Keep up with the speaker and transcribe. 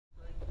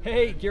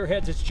Hey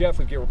Gearheads, it's Jeff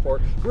with Gear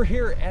Report. We're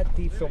here at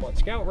the Philmont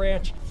Scout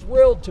Ranch.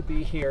 Thrilled to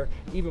be here.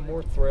 Even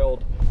more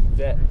thrilled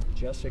that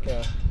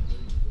Jessica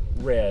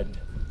Red,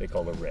 they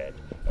call her Red,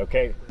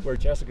 okay, where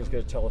Jessica's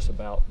going to tell us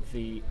about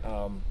the,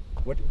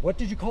 what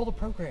did you call the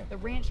program? The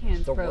Ranch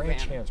Hands program. The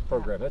Ranch Hands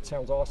program. That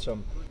sounds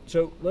awesome.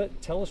 So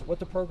tell us what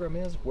the program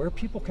is, where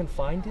people can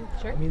find it.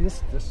 Sure. I mean,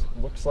 this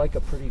looks like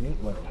a pretty neat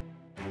one.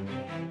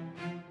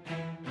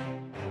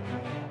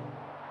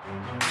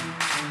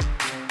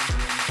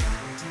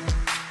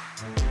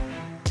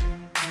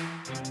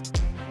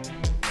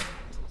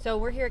 So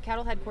we're here at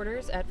Cattle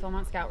Headquarters at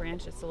Philmont Scout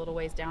Ranch. It's a little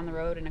ways down the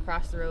road and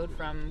across the road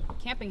from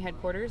camping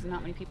headquarters, and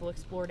not many people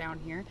explore down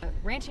here.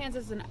 Ranch Hands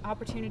is an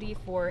opportunity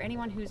for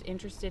anyone who's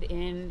interested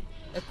in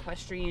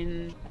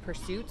equestrian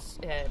pursuits,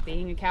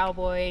 being a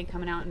cowboy,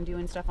 coming out and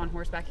doing stuff on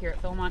horseback here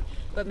at Philmont,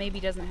 but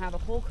maybe doesn't have a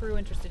whole crew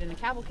interested in a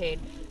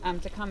cavalcade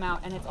to come out.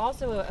 And it's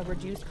also a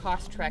reduced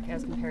cost trek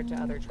as compared to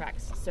other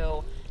treks.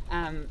 So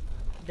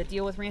the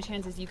deal with Ranch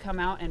Hands is you come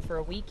out and for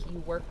a week you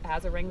work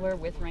as a wrangler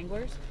with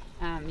wranglers.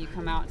 You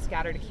come out and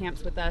scatter to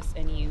camps with us,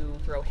 and you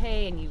throw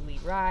hay and you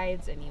lead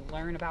rides and you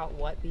learn about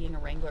what being a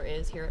wrangler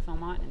is here at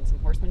Philmont and some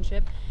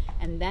horsemanship,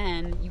 and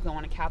then you go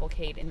on a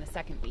cavalcade in the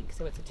second week.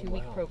 So it's a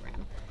 2-week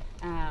program,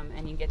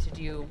 and you get to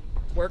do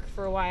work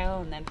for a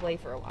while and then play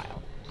for a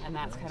while, and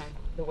that's kind of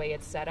the way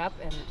it's set up,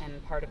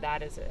 and part of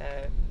that is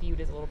viewed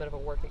as a little bit of a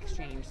work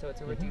exchange. So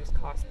it's a reduced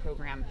cost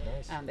program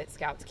that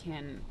scouts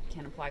can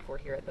apply for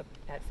here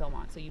at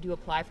Philmont. So you do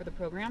apply for the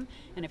program,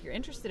 and if you're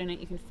interested in it,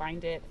 you can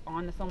find it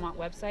on the Philmont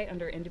website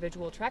under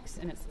individual treks,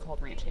 and it's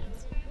called Ranch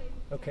Hands.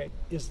 Okay,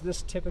 is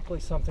this typically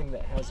something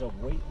that has a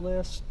wait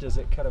list? Does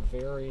it kind of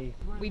vary?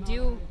 We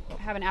do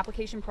have an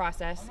application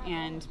process,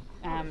 and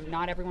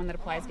not everyone that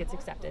applies gets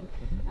accepted.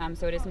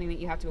 So it is something that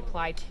you have to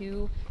apply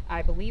to,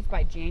 I believe,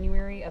 by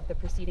January of the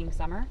preceding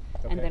summer,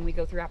 and then we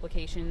go through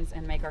applications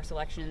and make our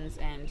selections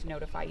and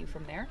notify you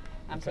from there.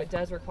 So it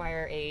does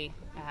require a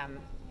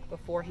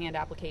beforehand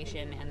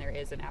application, and there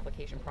is an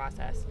application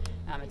process.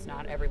 It's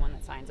not everyone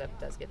that signs up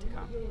does get to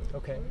come.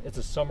 Okay, it's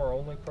a summer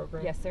only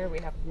program? Yes, sir. We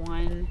have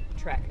one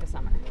trek a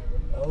summer.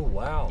 Oh,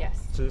 wow.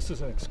 Yes. So this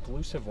is an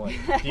exclusive one.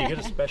 Do you get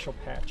a special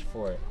patch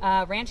for it?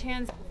 Ranch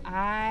Hands,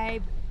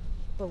 I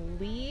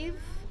believe,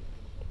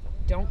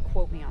 don't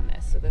quote me on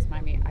this, so this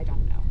might be, I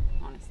don't know,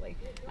 honestly.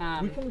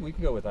 We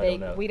can go with I don't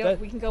know. We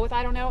can go with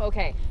I don't know?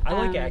 Okay. I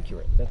like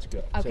accurate. That's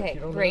good. Okay,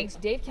 so great. Know,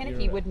 Dave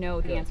Kennedy would know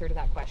the answer to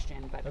that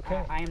question, but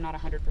I am not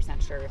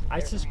 100% sure. I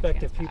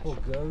suspect if people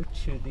go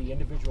to the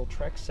individual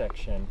trek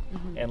section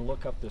and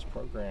look up this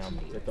program,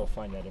 that they'll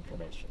find that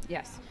information.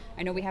 Yes.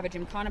 I know we have a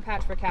Gymkhana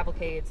patch for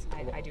cavalcades.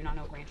 I do not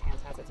know if Ranch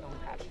Hands has its own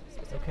patch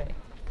specifically. Okay.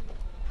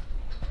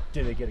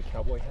 Do they get a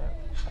cowboy hat?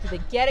 Do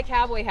they get a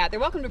cowboy hat? They're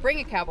welcome to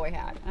bring a cowboy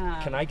hat.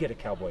 Can I get a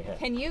cowboy hat?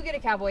 Can you get a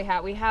cowboy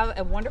hat? We have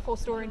a wonderful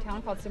store in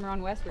town called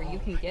Cimarron West where you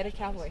can get a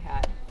cowboy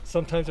hat.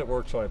 Sometimes it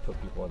works when I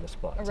put people on the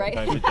spot. Right?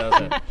 Sometimes it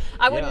doesn't.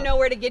 I wouldn't know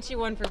where to get you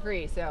one for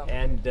free. So.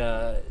 And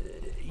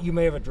you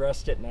may have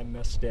addressed it and I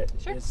missed it.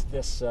 Sure. Is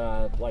this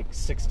like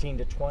 16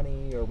 to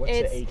 20 or what's the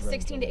age range? It's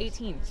 16 to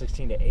 18.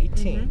 16 to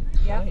 18.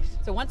 Yep. Nice.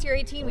 So once you're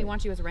 18, we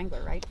want you as a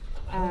wrangler, right?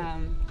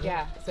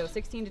 Yeah. So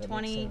 16 to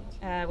 20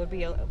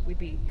 we'd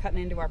be cutting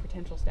into our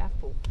potential staff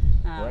pool.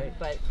 Right.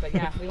 But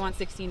yeah, we want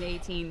 16 to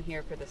 18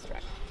 here for this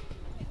trek.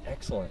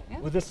 Excellent. Yeah.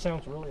 Well, this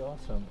sounds really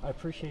awesome. I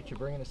appreciate you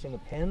bringing us in the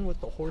pen with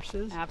the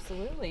horses.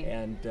 Absolutely.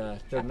 And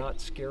they're not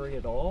scary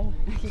at all.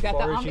 You got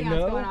the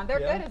ambiance going on. They're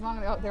good as long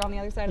as they're on the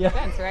other side of the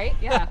fence, right?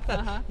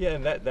 Yeah. Yeah,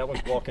 and that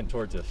one's walking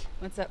towards us.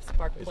 What's up,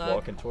 Spark Plug? It's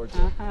walking towards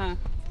us. I'm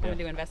going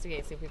to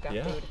investigate, see if we've got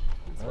food.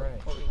 That's all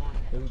right. What we want.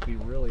 It would be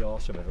really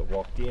awesome if it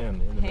walked in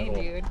the middle.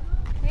 Hey, dude.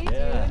 Hey, dude.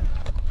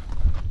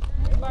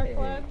 Hey, Spark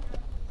Plug.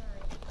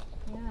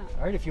 Yeah.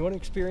 All right, if you want to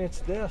experience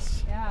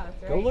this,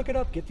 that's right. Go look it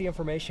up, get the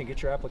information,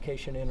 get your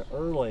application in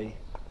early,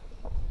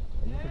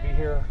 and you can be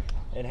here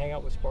and hang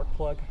out with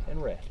Sparkplug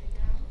and Red.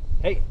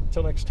 Hey,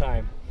 until next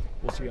time,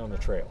 we'll see you on the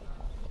trail.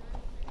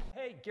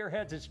 Hey,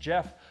 Gearheads, it's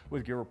Jeff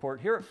with Gear Report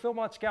here at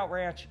Philmont Scout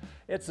Ranch.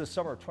 It's the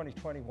summer of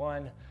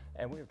 2021,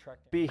 and we have tried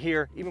to be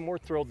here. Even more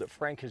thrilled that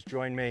Frank has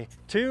joined me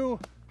to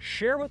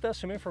share with us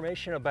some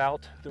information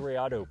about the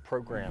Rayado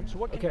program.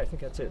 So I think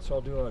that's it. So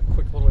I'll do a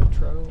quick little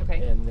intro,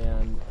 and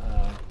then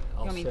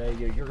I'll say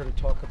you're going to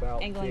talk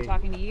about angling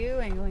talking to you,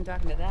 angling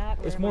talking to that.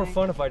 It's more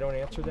fun if I don't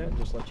answer that and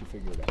just let you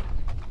figure it out.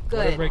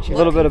 Good. A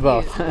little bit of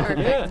both. Perfect.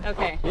 Yeah.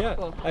 Okay. Yeah.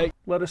 Cool.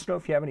 Let us know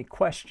if you have any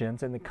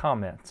questions in the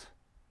comments.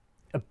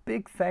 A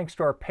big thanks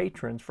to our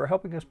patrons for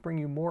helping us bring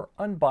you more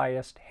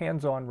unbiased,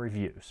 hands-on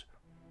reviews.